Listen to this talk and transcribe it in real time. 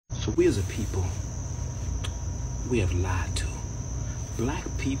We as a people, we have lied to. Black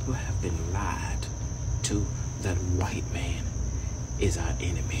people have been lied to that white man is our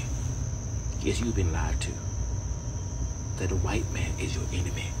enemy. Yes, you've been lied to. That the white man is your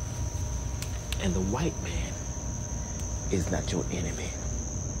enemy. And the white man is not your enemy.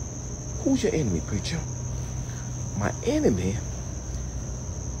 Who's your enemy, preacher? My enemy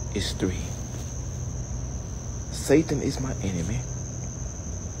is three. Satan is my enemy.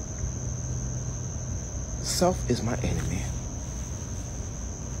 Self is my enemy.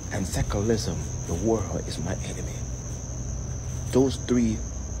 And secularism, the world, is my enemy. Those three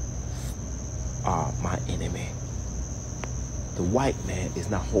are my enemy. The white man is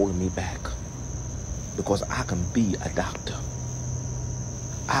not holding me back because I can be a doctor.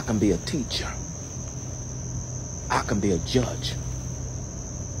 I can be a teacher. I can be a judge.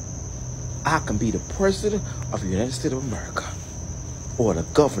 I can be the president of the United States of America or the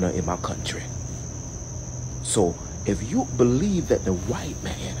governor in my country. So if you believe that the white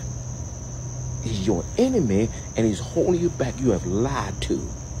man is your enemy and he's holding you back, you have lied to.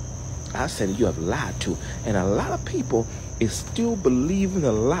 I said you have lied to. And a lot of people is still believing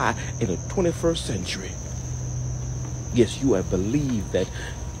a lie in the 21st century. Yes, you have believed that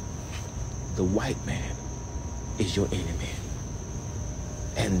the white man is your enemy.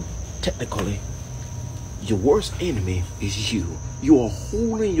 And technically, your worst enemy is you. You are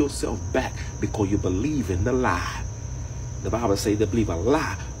holding yourself back because you believe in the lie. The Bible says they believe a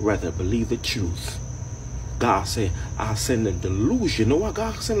lie rather believe the truth. God said, I'll send a delusion. You know why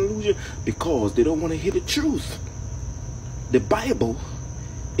God sent a delusion? Because they don't want to hear the truth. The Bible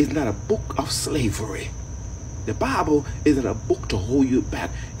is not a book of slavery. The Bible isn't a book to hold you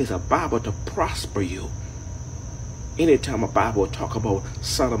back. It's a Bible to prosper you. Anytime a Bible talk about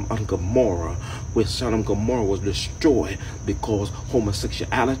Sodom and Gomorrah, where Sodom and Gomorrah was destroyed because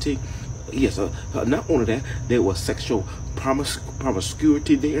homosexuality, yes, not only that, there was sexual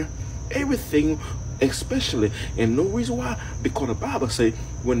promiscuity there. Everything, especially, and no reason why, because the Bible say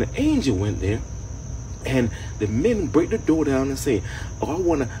when the angel went there, and the men break the door down and say,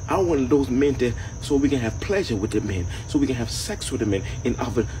 oh, I want those men to, so we can have pleasure with the men, so we can have sex with the men in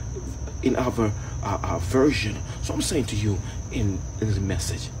our version. So I'm saying to you in this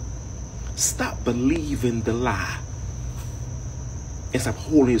message, stop believing the lie and stop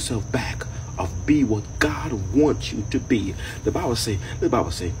holding yourself back of be what God wants you to be. The Bible say,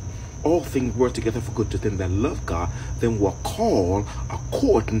 all things work together for good to them that love God, then were called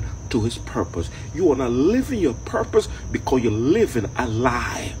according to his purpose. You are not living your purpose because you're living a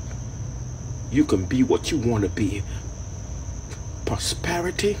lie. You can be what you want to be.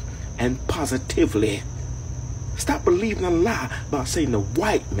 Prosperity and positively. Stop believing a lie by saying the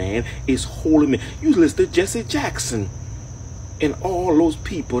white man is holding me. You listen to Jesse Jackson and all those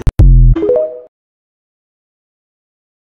people.